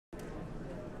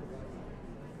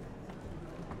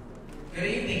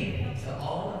Good evening to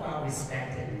all of our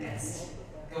respected guests.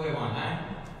 各位晚安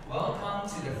Welcome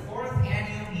to the 4th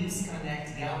Annual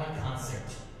MuseConnect Gala Concert.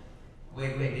 各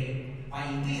位贵宾，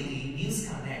欢迎莅临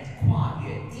MuseConnect 跨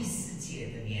越第4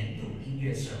届的年度音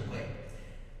乐盛会。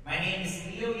My name is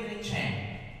Leo Yun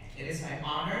Chang. It is my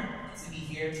honor to be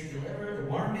here to deliver the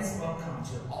warmest welcome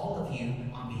to all of you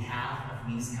on behalf of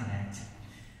MuseConnect.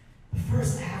 But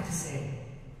first, I have to say,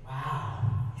 wow,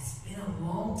 it's been a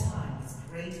long time. It's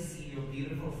great to see your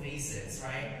beautiful faces,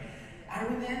 right? I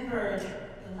remembered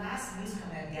the last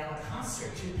MuseConnect Gala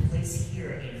Concert took place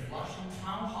here in Flushing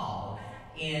Town Hall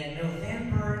in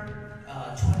November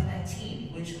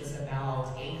 2019, which was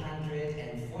about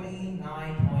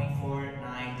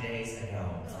 849.49 days ago.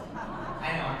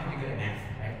 I know, I'm pretty good at math,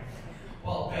 right?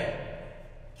 Well, good.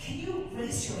 Can you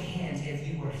raise your hand if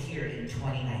you were here in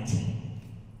 2019?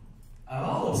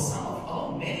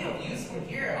 Oh, many of you were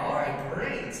here. All right,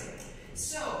 great.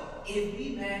 So, if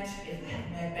we had met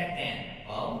back then,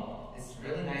 well, it's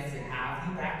really nice to have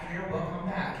you back here. Welcome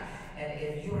back. And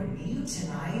if you are new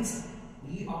tonight,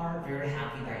 we are very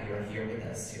happy that you're here with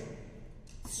us too.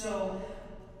 So,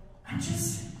 I'm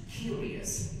just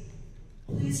curious.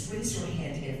 Please raise your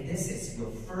hand if this is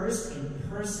your first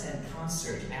in-person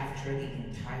concert after the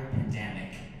entire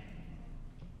pandemic.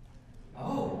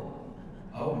 Oh,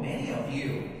 many of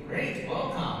you. Great,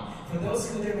 welcome. For those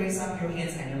who did raise up your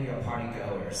hands, I know you're party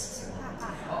goers. So,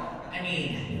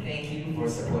 thank you for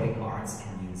supporting arts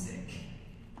and music.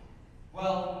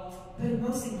 Well, the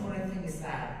most important thing is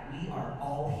that we are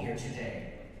all here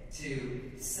today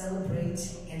to celebrate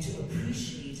and to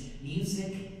appreciate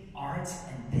music, art,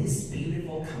 and this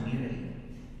beautiful community.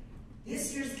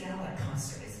 This year's Gala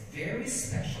Concert is very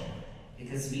special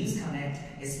because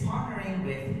MuseConnect is partnering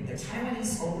with the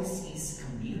Taiwanese Overseas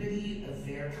Community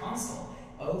Affairs Council,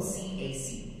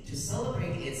 OCAC, to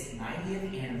celebrate its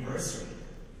 90th anniversary,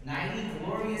 90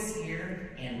 glorious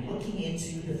years and looking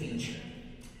into the future.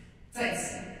 在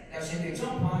此，要先对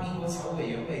中华民国侨务委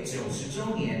员会90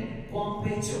周年光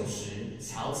辉90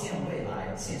侨建未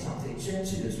来献上最真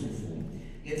挚的祝福，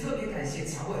也特别感谢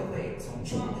侨委会从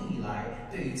创立以来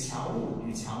对于侨务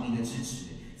与侨民的支持，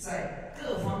在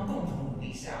各方共同努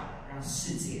力下，让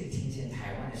世界听见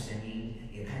台湾的声音，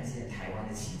也看见台湾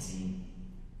的奇迹。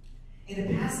In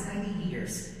the past 90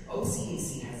 years,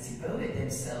 OCAC has devoted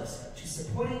themselves to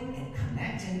supporting and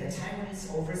connecting the Taiwanese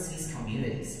overseas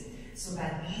communities so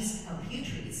that these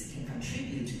compatriots can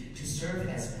contribute to serve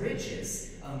as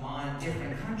bridges among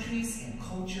different countries and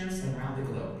cultures around the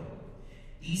globe.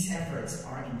 These efforts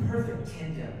are in perfect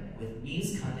tandem with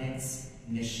MuseConnect's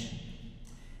mission.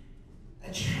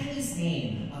 The Chinese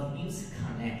name of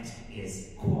MuseConnect is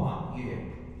跨越,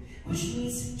 which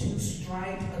means to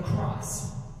stride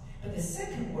across. But the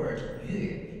second word,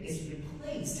 越, is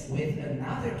replaced with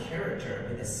another character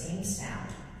with the same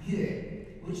sound, 乐,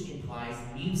 which implies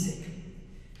music.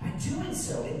 By doing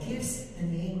so, it gives the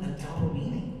name a double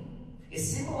meaning. It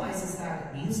symbolizes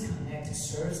that MuseConnect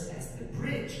serves as the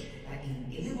bridge that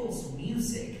enables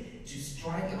music to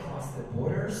strike across the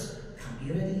borders,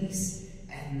 communities,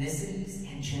 ethnicities,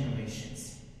 and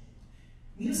generations.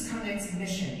 MuseConnect's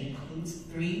mission includes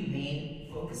 3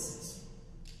 main focuses.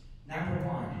 Number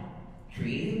 1,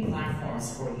 creating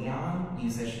platforms for young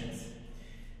musicians.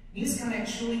 MuseConnect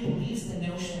truly believes the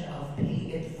notion of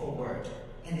pay it forward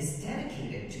and is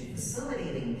dedicated to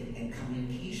facilitating and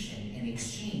communication and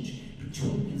exchange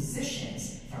between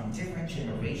musicians from different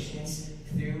generations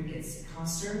through its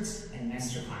concerts and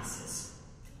masterclasses.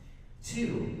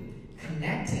 2,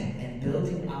 connecting and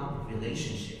building up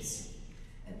relationships.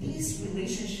 And these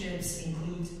relationships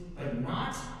include, but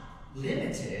not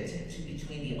limited to,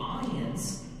 between the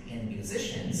audience and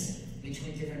musicians,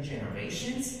 between different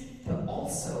generations, but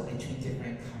also between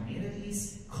different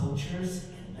communities, cultures,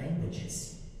 and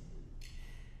languages.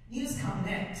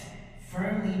 MuseConnect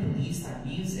firmly believes that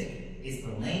music is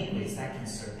the language that can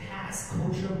surpass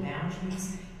cultural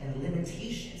boundaries and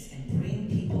limitations and bring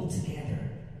people together.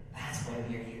 That's why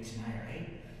we are here tonight, right?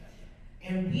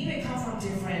 And we may come from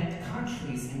different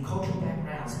countries and cultural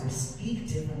backgrounds or speak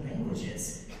different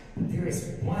languages, but there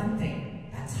is one thing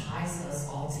that ties us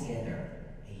all together,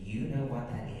 and you know what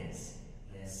that is.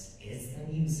 Yes, it's the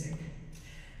music.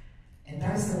 And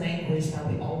that is the language that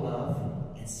we all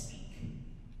love and speak.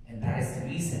 And that is the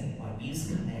reason why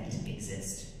MuseConnect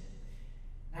exists.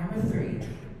 Number 3,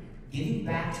 giving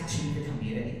back to the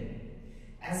community.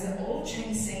 As the old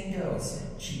Chinese saying goes,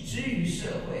 取之于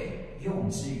社会,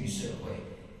用之于社会.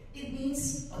 It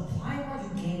means apply what you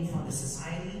gain from the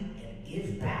society and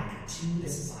give back to the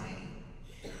society.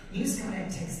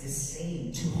 MuseConnect takes this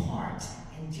saying to heart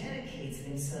and dedicates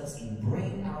themselves in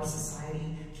bringing our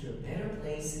society to to a better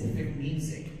place through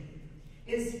music.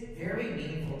 It is very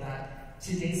meaningful that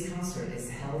today's concert is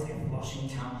held in Flushing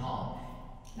Town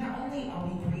Hall. Not only are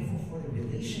we grateful for the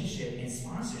relationship and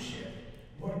sponsorship,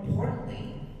 more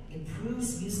importantly, it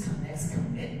proves MuseConnect's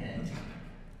commitment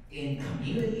in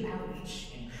community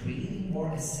outreach and creating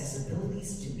more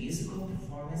accessibilities to musical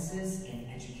performances and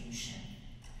education.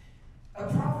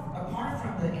 Apart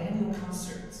from the annual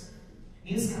concerts,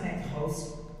 MuseConnect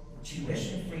hosts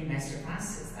tuition-free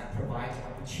masterclasses that provide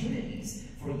opportunities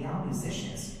for young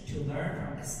musicians to learn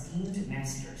from esteemed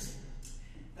masters.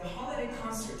 The holiday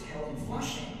concert held in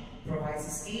Flushing provides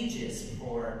stages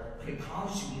for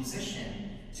pre-college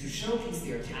musicians to showcase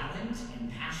their talent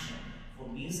and passion for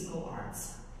musical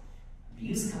arts.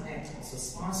 MuseConnect also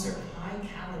sponsored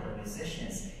high-caliber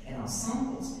musicians and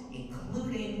ensembles,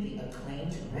 including the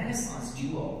acclaimed Renaissance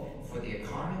duo for their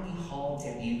Carnegie Hall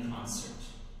debut concert.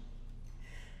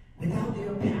 Without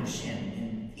their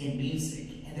passion in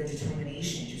music and their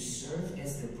determination to serve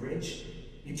as the bridge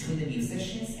between the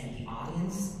musicians and the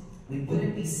audience, we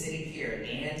wouldn't be sitting here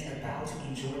and about to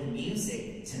enjoy the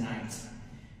music tonight.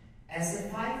 As a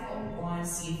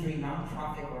 501c3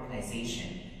 nonprofit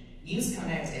organization,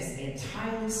 MuseConnect is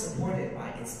entirely supported by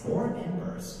its board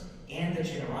members and the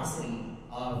generosity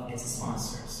of its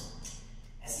sponsors.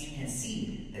 As you can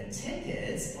see, the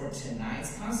tickets for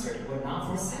tonight's concert were not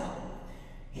for sale.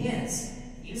 Hence,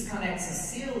 MuseConnect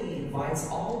sincerely invites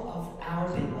all of our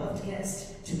beloved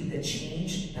guests to be the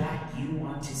change that you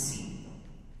want to see.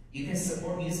 You can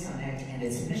support MuseConnect and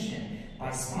its mission by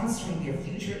sponsoring their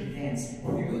future events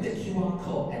through the QR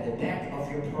code at the back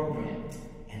of your program.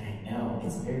 And I know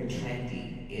it's very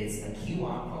trendy. It's a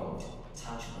QR code,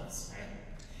 touchless, right?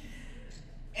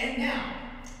 And now,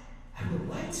 I would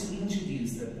like to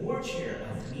introduce the board chair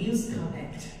of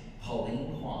MuseConnect,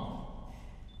 Pauline Huang.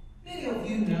 Many of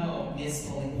you know Ms.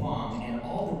 Pauline Huang and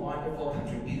all the wonderful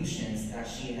contributions that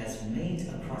she has made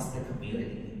across the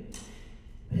community.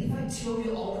 But if I tell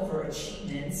you all of her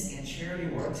achievements and charity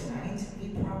work tonight, we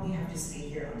probably have to stay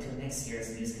here until next year's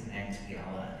MuseConnect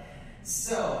Gala.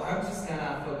 So I'm just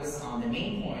gonna focus on the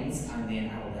main points, and then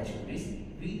I will let you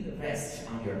read the rest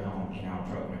on your own in our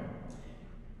program.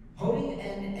 Holding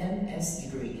an MS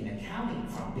degree in accounting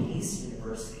from Pace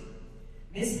University,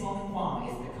 Ms. Pauline Huang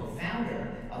is the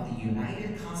co-founder of the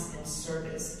United Customs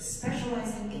Service,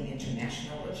 specializing in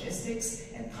international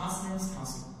logistics and customs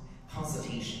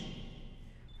consultation.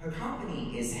 Her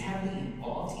company is heavily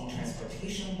involved in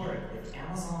transportation work with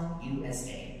Amazon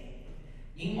USA.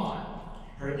 Meanwhile,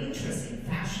 her interest in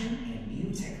fashion and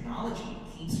new technology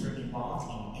keeps her involved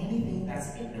in anything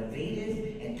that's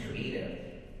innovative and creative,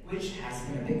 which has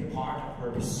been a big part of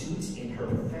her pursuit in her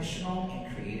professional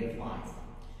and creative life,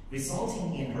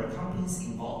 resulting in her company's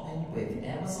involvement with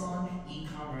Amazon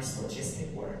e-commerce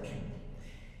logistic work.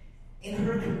 In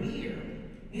her career,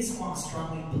 Ms. Huang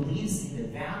strongly believes in the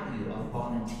value of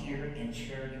volunteer and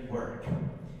charity work.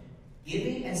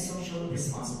 Giving and social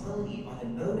responsibility are the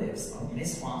motives of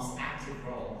Ms. Huang's active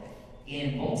role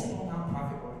in multiple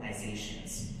nonprofit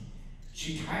organizations.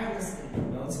 She tirelessly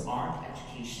promotes art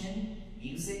education,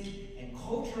 music, and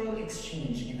cultural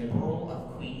exchange in the rural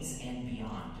of Queens and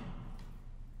beyond.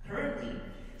 Currently,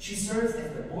 she serves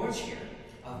as the board chair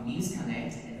of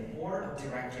MuseConnect and the board of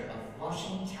director of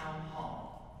Flushing Town Hall.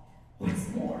 What's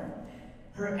more,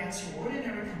 her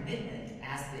extraordinary commitment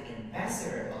as the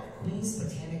ambassador of Queens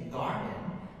Botanic Garden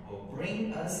will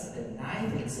bring us the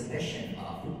 9th exhibition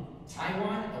of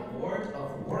Taiwan Award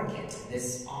of Orchid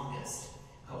this August,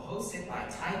 co-hosted by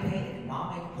Taipei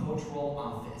Economic Cultural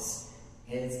Office.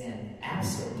 It's an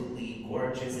absolutely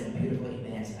gorgeous and beautiful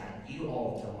event that you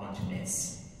all don't want to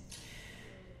miss.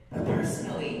 But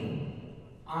personally,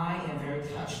 I am very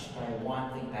touched by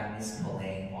one thing that Ms.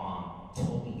 Pauline Huang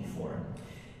told me before.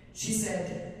 She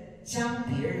said, 将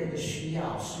别人的需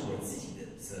要视为自己的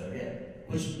责任,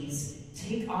 which means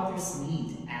take others'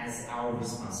 need as our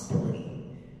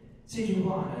responsibility. 这句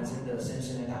话呢，真的深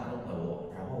深的打动了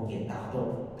我，然后也打通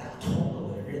了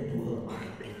我的任督二脉,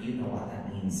 and you know what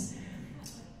that means.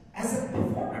 As a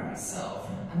performer myself,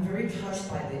 I'm very touched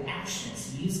by the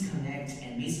actions MuseConnect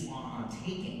and Ms. Huang are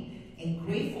taking, and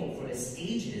grateful for the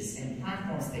stages and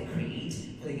platforms they create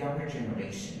for the younger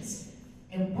generations.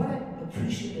 And what I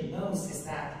appreciate the most is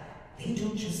that they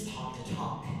don't just talk the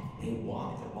talk, they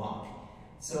walk the walk.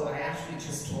 So I actually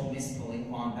just told Ms. Pauline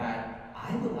Huang that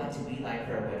I would like to be like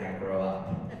her when I grow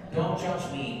up. Don't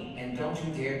judge me, and don't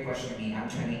you dare question me. I'm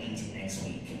turning 18 next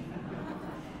week.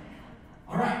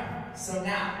 All right, so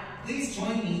now, please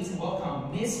join me to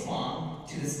welcome Ms. Huang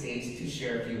to the stage to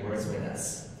share a few words with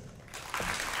us.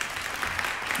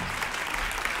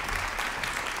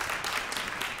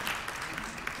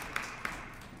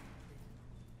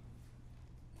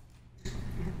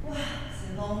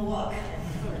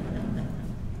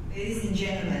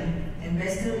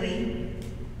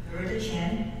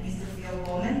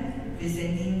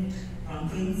 presenting from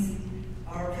Queens,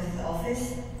 our President's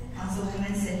office,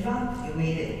 Councilwoman Sandra, you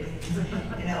made it.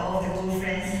 And all the good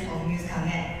friends of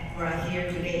MuseConnect who are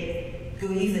here today,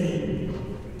 good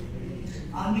evening.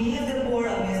 On behalf of the board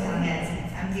of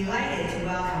MuseConnect, I'm delighted to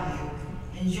welcome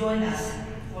you and join us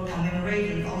for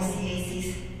commemorating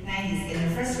OCAC's 90th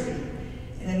anniversary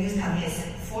and the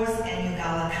MuseConnect's 4th Annual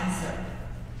Gala Concert.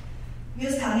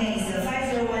 MuseConnect is a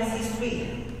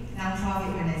 501c3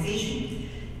 nonprofit organization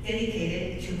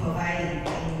dedicated to providing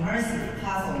an immersive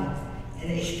platform and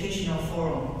an educational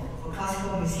forum for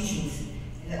classical musicians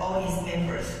and all its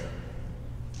members.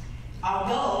 Our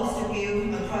goal is to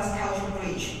build a cross-cultural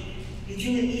bridge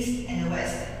between the East and the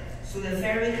West through the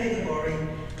very category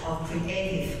of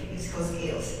creative musical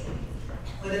skills.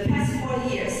 For the past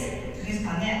 4 years,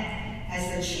 MuseConnect has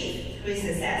achieved great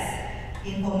success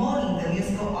in promoting the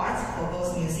musical arts for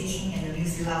both musicians and the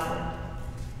music lover.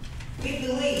 We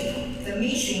believe the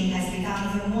mission has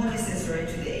become even more necessary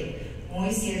today when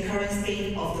we see the current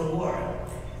state of the world.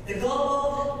 The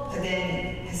global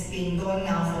pandemic has been going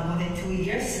on for more than 2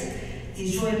 years,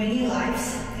 destroyed many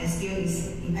lives, and still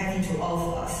is impacting to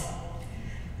all of us.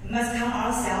 We must count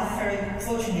ourselves very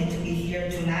fortunate to be here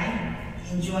tonight,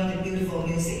 enjoying the beautiful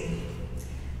music.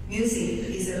 Music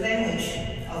is the language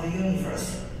of the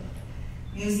universe.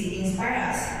 Music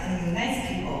inspires us and unites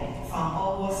people from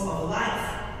all walks of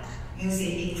life. Music,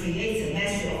 it creates a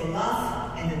message of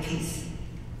love and peace.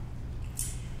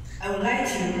 I would like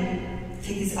to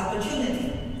take this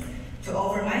opportunity to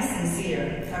offer my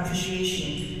sincere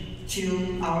appreciation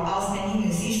to our outstanding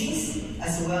musicians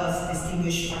as well as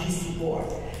distinguished artistic board.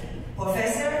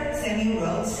 Professor Samuel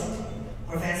Rhodes,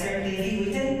 Professor David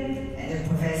Witten, and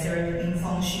Professor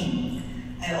Min-Fong Shin.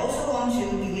 I also want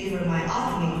to deliver my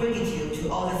ultimate gratitude to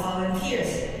all the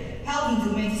volunteers helping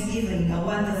to make this evening a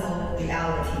wonderful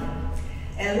reality.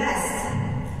 At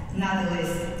last, not the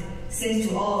least, thanks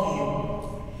to all of you.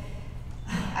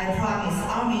 I promise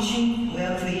our mission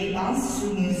will create bonds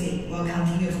through music will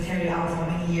continue to carry out for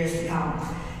many years to come.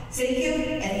 Thank you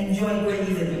and enjoy a great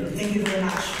evening. Thank you very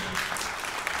much.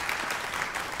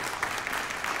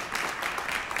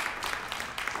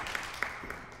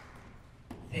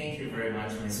 Thank you very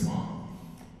much, Ms.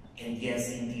 Wong. And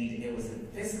yes, indeed, it was a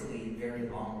physically very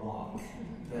long walk,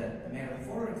 but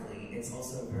metaphorically, it's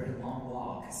also a very long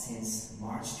walk since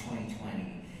March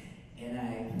 2020.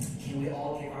 And can we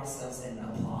all give ourselves an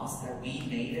applause that we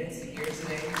made it here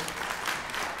today?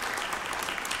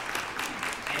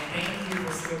 And thank you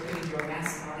for still putting your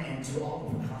mask on and do all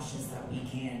the precautions that we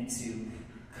can to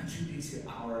contribute to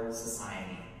our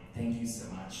society. Thank you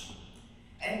so much.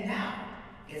 And now,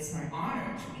 it's my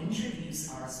honor to introduce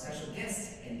our special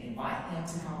guest and invite them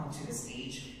to come onto the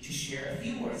stage to share a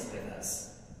few words with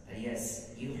us. But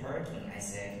yes, you heard me, I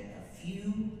said a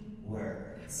few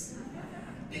words.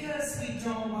 Because we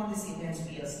don't want this event to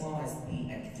be as long as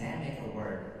the academic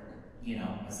award, you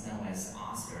know, as known as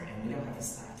Oscar, and we don't have a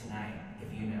stack tonight,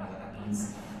 if you know what that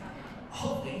means.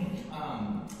 Hopefully.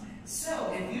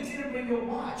 So, if you didn't bring your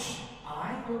watch,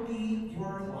 I will be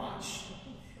your watch.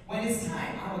 When it's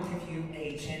time, I will give you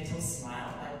a gentle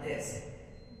smile like this.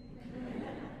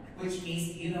 Which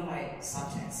means you know my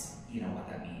subtext, you know what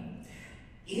that means.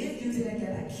 If you didn't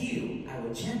get that cue, I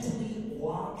will gently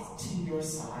walk to your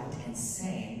side and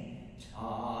sing,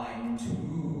 "Time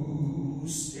to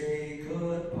say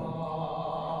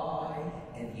goodbye,"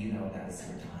 and you know that is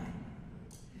your time.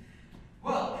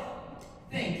 Well,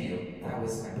 thank you, that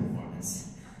was my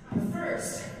performance. But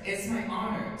first, it's my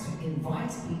honor to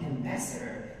invite the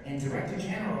Ambassador and Director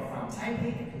General from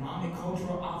Taipei Economic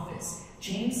Cultural Office,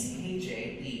 James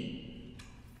K.J. Lee.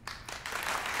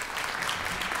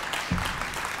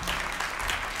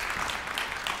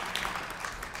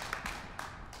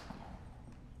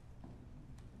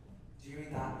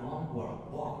 During that long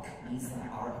walk means that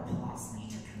our applause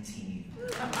needs to continue.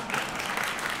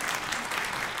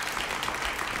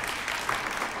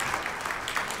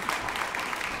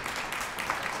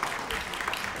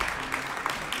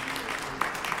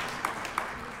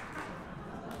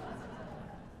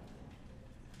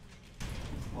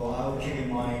 Well, I will keep in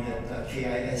mind that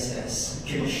KISS,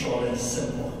 keep it short and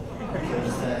simple,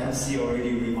 because the MC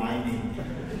already reminded me.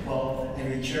 Well,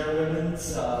 and the chairwoman,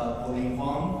 Pauline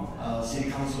Huang,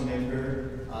 City Council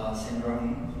member, Sandra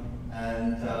Ng,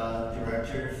 and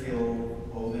Director Phil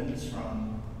Owens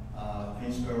from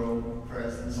Queensborough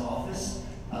President's Office.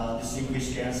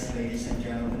 Distinguished guests, ladies and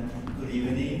gentlemen, good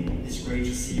evening. It's great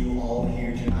to see you all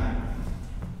here tonight.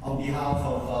 On behalf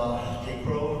of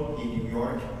TACRO in New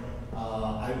York,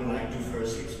 I would like to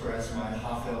first express my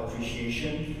heartfelt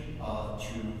appreciation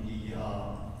to the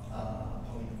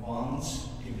Pauline Huang's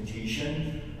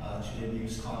invitation to the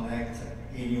MuseConnect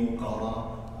Annual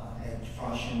Gala at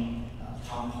Flushing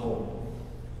Town Hall.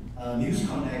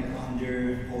 MuseConnect,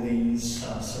 under Pauline's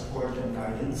support and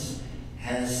guidance,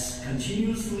 has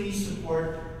continuously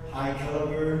supported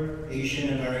high-caliber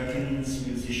Asian Americans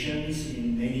musicians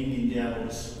in many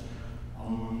endeavors.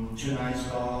 Tonight's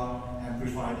gala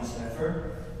amplified this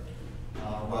effort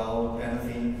while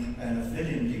benefiting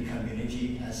the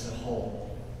community as a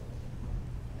whole.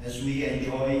 As we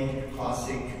enjoy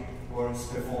classic works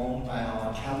performed by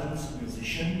our talented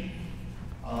musicians,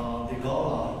 the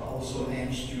gala also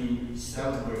aims to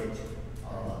celebrate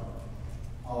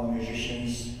our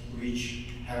musicians' rich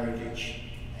heritage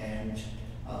and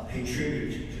pay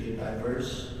tribute to the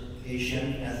diverse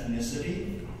Asian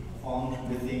ethnicity found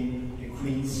within the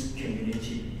Queens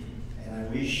community. And I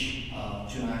wish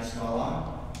tonight's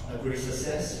gala a great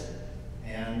success,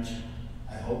 and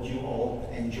I hope you all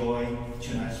enjoy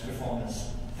tonight's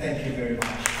performance. Thank you very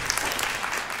much.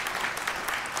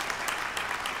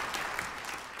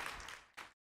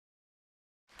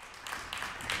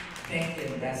 Thank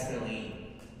you, Ambassador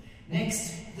Lee.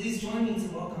 Next, please join me to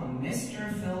welcome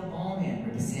Mr. Phil Ballman,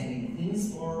 representing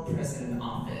Queensborough President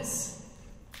Office.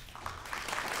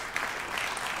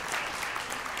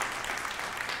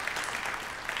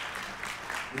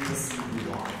 We will see who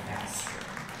you are faster.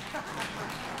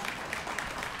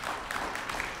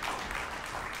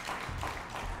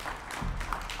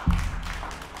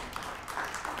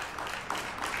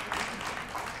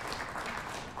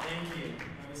 Thank you.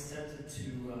 I was tempted to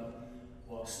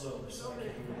walk slower, so I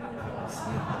can't do applause.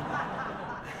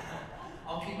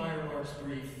 I'll keep my remarks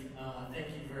brief. Thank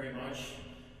you very much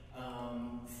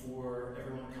for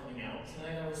everyone coming out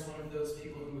tonight. I was one of those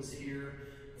people who was here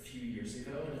a few years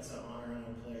ago, and it's an honor and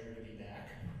a pleasure to be back.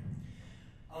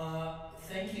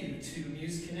 Thank you to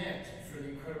MuseConnect for the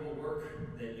incredible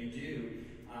work that you do.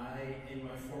 I, in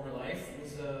my former life,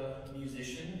 was a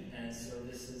musician, and so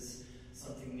this is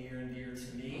something near and dear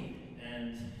to me.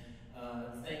 And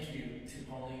thank you to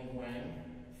Pauline Wang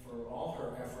for all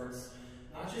her efforts,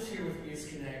 not just here with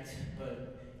MuseConnect,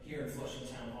 but here in Flushing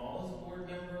Town Hall as a board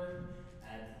member,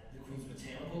 at the Queens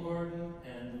Botanical Garden,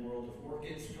 and the World of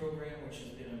Orchids program, which has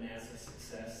been a massive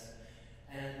success.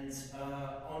 And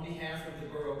on behalf of the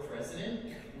Borough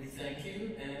President, we thank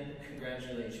you and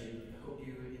congratulate you. I hope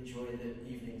you enjoy the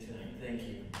evening tonight. Thank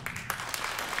you.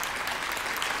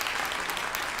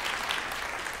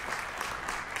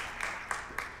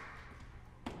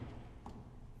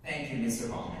 Thank you, Mr.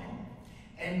 Ballman.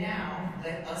 And now,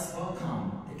 let us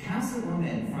welcome the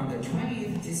Councilwoman from the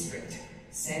 20th District,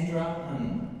 Sandra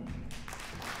Ng.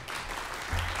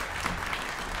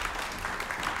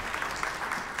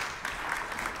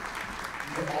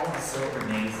 You all are so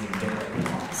amazing. Give a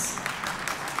applause.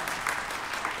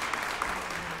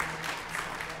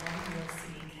 I'm New York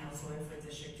City Councilor for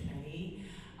District 20.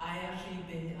 I actually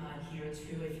been here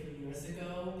too a few years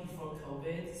ago before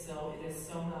COVID, so it is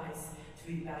so nice to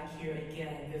be back here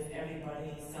again with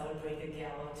everybody celebrating the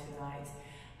gala tonight.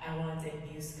 I want to thank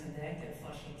MuseConnect and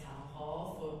Flushing Town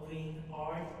Hall for bringing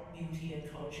art, beauty,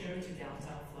 and culture to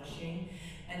downtown Flushing.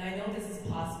 And I know this is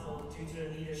possible due to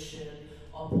the leadership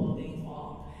of Pauline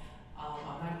Wang.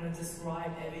 I'm not going to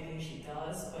describe everything she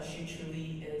does, but she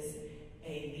truly is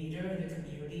a leader in the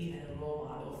community and a role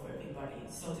model for everybody.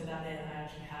 So to that end, I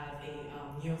actually have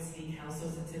a New York City Council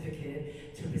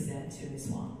certificate to present to Ms.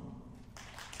 Wang.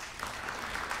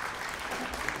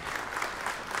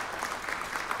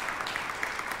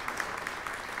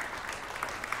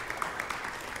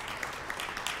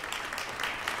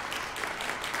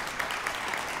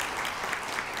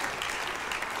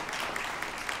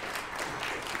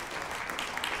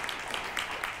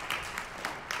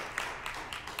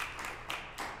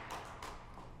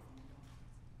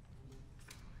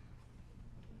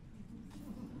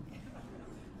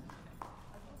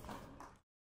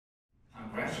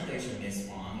 Congratulations, Ms.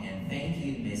 Wang, and thank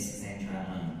you, Ms. Sandra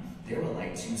Ng. There were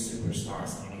like two superstars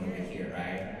standing over here,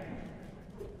 right?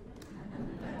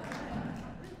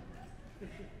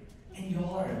 And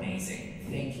y'all are amazing.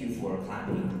 Thank you for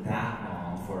clapping that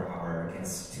long for our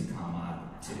guests to come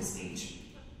up to the stage.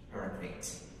 You're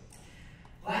great.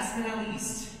 Last but not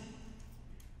least,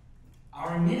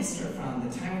 our minister from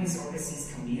the Taiwanese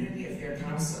Overseas Community Affairs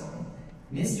Council,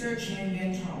 Mr. Chen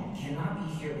Yuan-Chong, cannot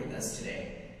be here with us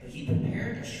today. But he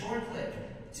prepared a short clip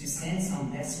to send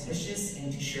some best wishes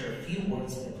and to share a few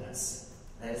words with us.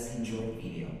 Let us enjoy the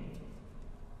video.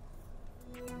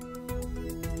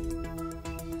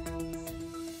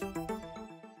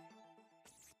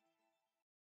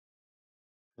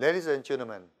 Ladies and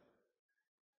gentlemen,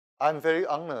 I'm very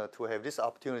honored to have this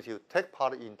opportunity to take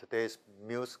part in today's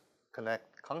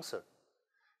MuseConnect Concert,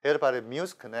 held by the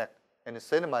MuseConnect, and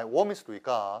send my warmest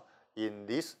regard in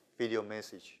this video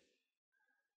message.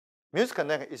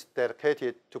 MuseConnect is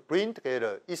dedicated to bring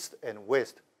together East and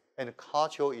West and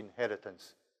cultural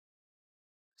inheritance.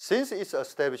 Since its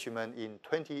establishment in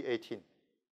 2018,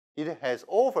 it has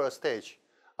offered a stage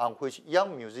on which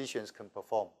young musicians can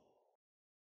perform.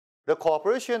 The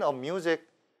cooperation of music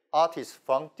artists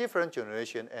from different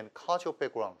generations and cultural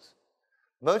backgrounds,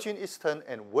 merging Eastern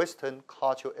and Western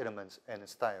cultural elements and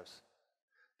styles,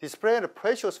 display the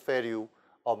precious value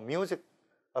of music's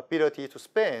ability to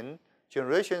span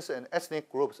generations and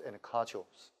ethnic groups and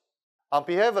cultures. On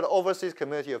behalf of the Overseas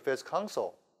Community Affairs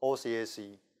Council,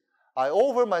 OCAC, I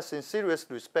offer my sincerest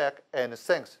respect and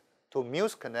thanks to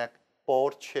MuseConnect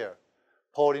Board Chair,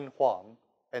 Pauline Huang,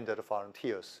 and the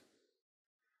volunteers.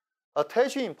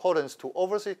 Attaching importance to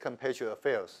overseas compatriot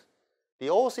affairs, the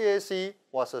OCAC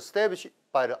was established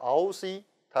by the ROC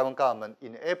Taiwan government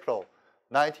in April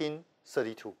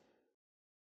 1932.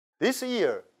 This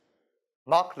year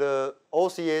marked the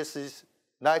OCAC's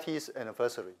 90th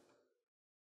anniversary.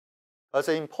 As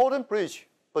an important bridge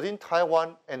between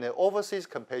Taiwan and the overseas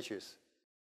compatriots,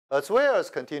 as well as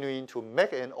continuing to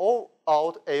make an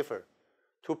all-out effort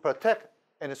to protect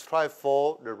and strive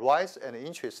for the rights and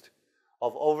interests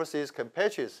of overseas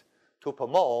compatriots to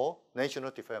promote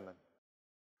national development.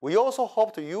 We also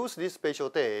hope to use this special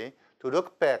day to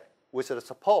look back with the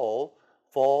support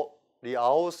for the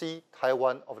ROC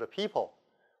Taiwan of the people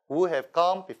who have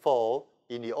gone before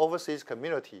in the overseas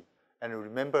community and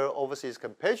remember overseas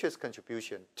compatriots'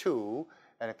 contribution to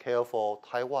and care for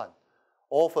Taiwan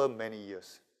over many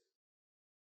years.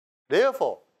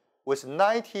 Therefore, with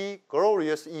 90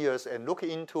 glorious years and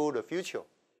looking into the future,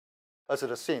 as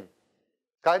the theme,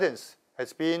 guidance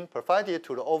has been provided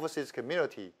to the overseas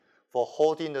community for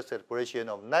holding the celebration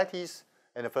of 90th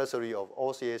anniversary of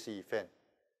OCAC event.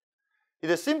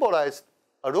 It symbolized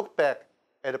a look back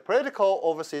at the practical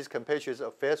overseas compatriots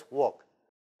affairs work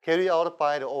carried out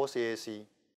by the OCAC.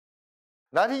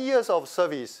 90 years of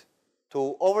service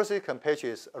to overseas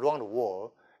compatriots around the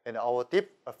world and our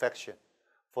deep affection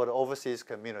for the overseas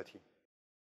community.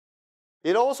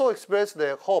 It also expressed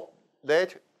the hope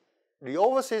that the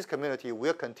overseas community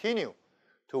will continue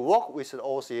to work with the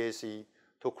OCAC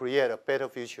to create a better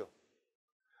future.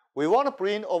 We want to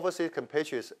bring overseas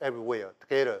compatriots everywhere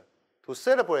together to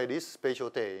celebrate this special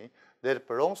day that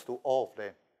belongs to all of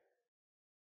them.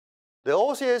 The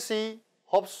OCAC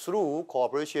hopes through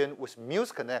cooperation with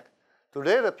MuseConnect to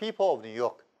let the people of New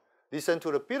York listen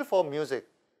to the beautiful music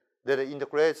that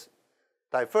integrates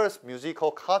diverse musical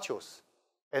cultures,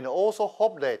 and also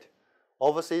hope that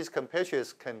overseas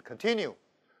compatriots can continue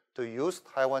to use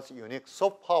Taiwan's unique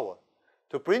soft power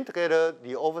to bring together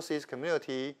the overseas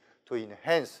community to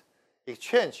enhance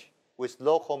exchange with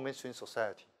local mainstream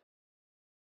society.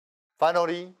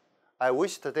 Finally, I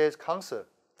wish today's concert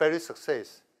very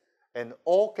success and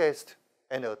all guests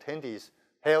and attendees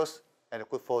health and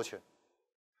good fortune.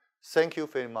 Thank you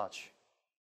very much.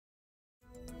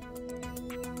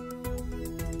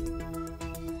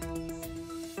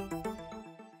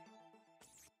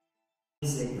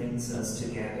 Music brings us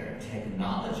together.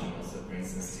 Technology also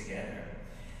brings us together.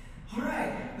 All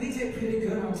right, we did pretty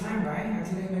good on time, right? I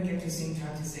didn't even get to sing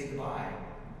time to say goodbye.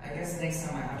 I guess next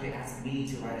time I have to ask me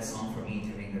to write a song for me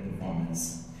during the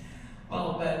performance.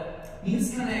 Well, but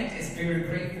MuseConnect is very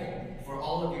grateful for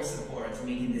all of your support to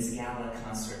making this gala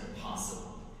concert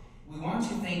possible. We want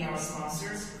to thank our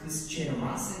sponsors whose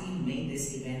generosity made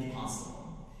this event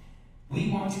possible. We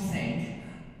want to thank,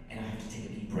 and I have to take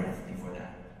a deep breath before that,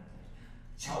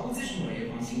 侨务咨询委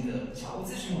员黄新德、侨务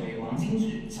咨询委员王金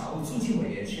志、侨务促进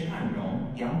委员薛汉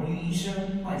荣、杨文玉医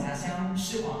生、万家香、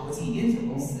世华国际烟酒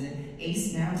公司、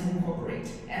Ace Mountain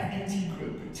Corporate、F&T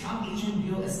Group、Top Asian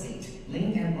Real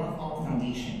Estate、Link and Love All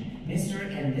Foundation、Mr.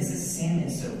 and Mrs. Sam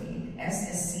and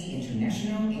Sophie、SSC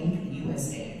International Inc.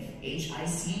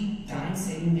 USA、HIC Dime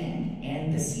Saving Men,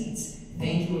 and the Seeds.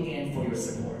 Thank you again for your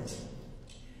support.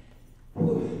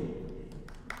 Whew.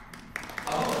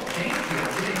 Oh, thank you.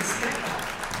 I didn't expect that.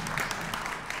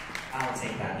 I'll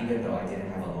take that, even though I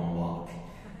didn't have a long walk.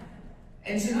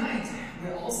 And tonight,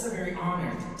 we're also very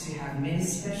honored to have many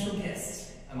special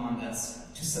guests among us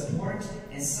to support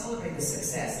and celebrate the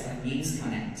success of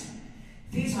MuseConnect.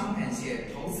 非常感谢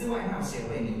投资外贸协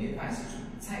会纽约办事处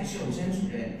蔡秀珍主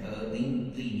任和李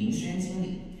明轩经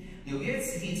理，纽约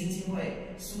慈济基金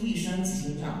会苏义生执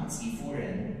行长及夫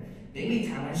人，北美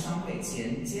台湾商会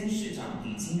前监事长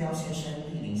李金彪先生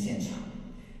莅临现场。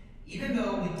Even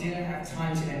though we didn't have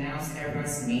time to announce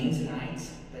everyone's name tonight,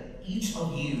 but each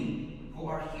of you who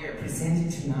are here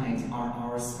presenting tonight are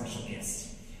our special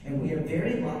guests. And we are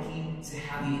very lucky to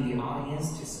have you in the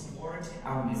audience to support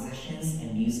our musicians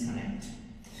and MuseConnect.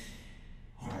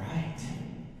 All right,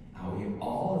 are we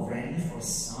all ready for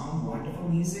some wonderful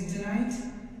music tonight?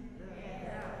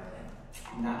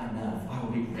 Not enough. Are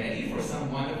we ready for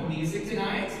some wonderful music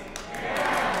tonight?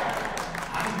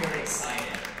 I'm very excited.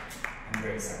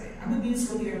 I'm a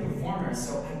musical theater performer,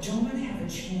 so I don't really have a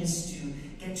chance to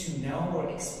get to know or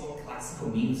explore classical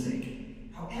music.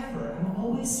 However, I'm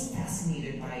always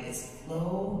fascinated by its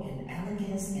flow and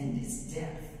elegance and its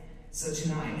depth. So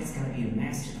tonight, it's going to be a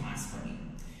masterclass for me.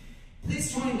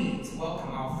 Please join me to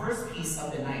welcome our first piece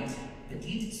of the night,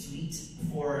 Petite Suite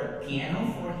for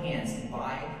Piano for Hands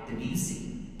by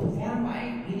Debussy, performed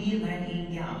by Winnie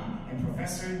Lan-Ying Yang and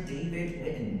Professor David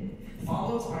Witten,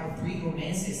 followed by Three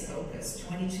Romances Opus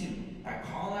 22 by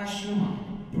Paula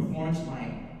Schumann, performed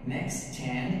by Max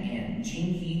Tan and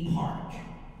Jin Hee Park.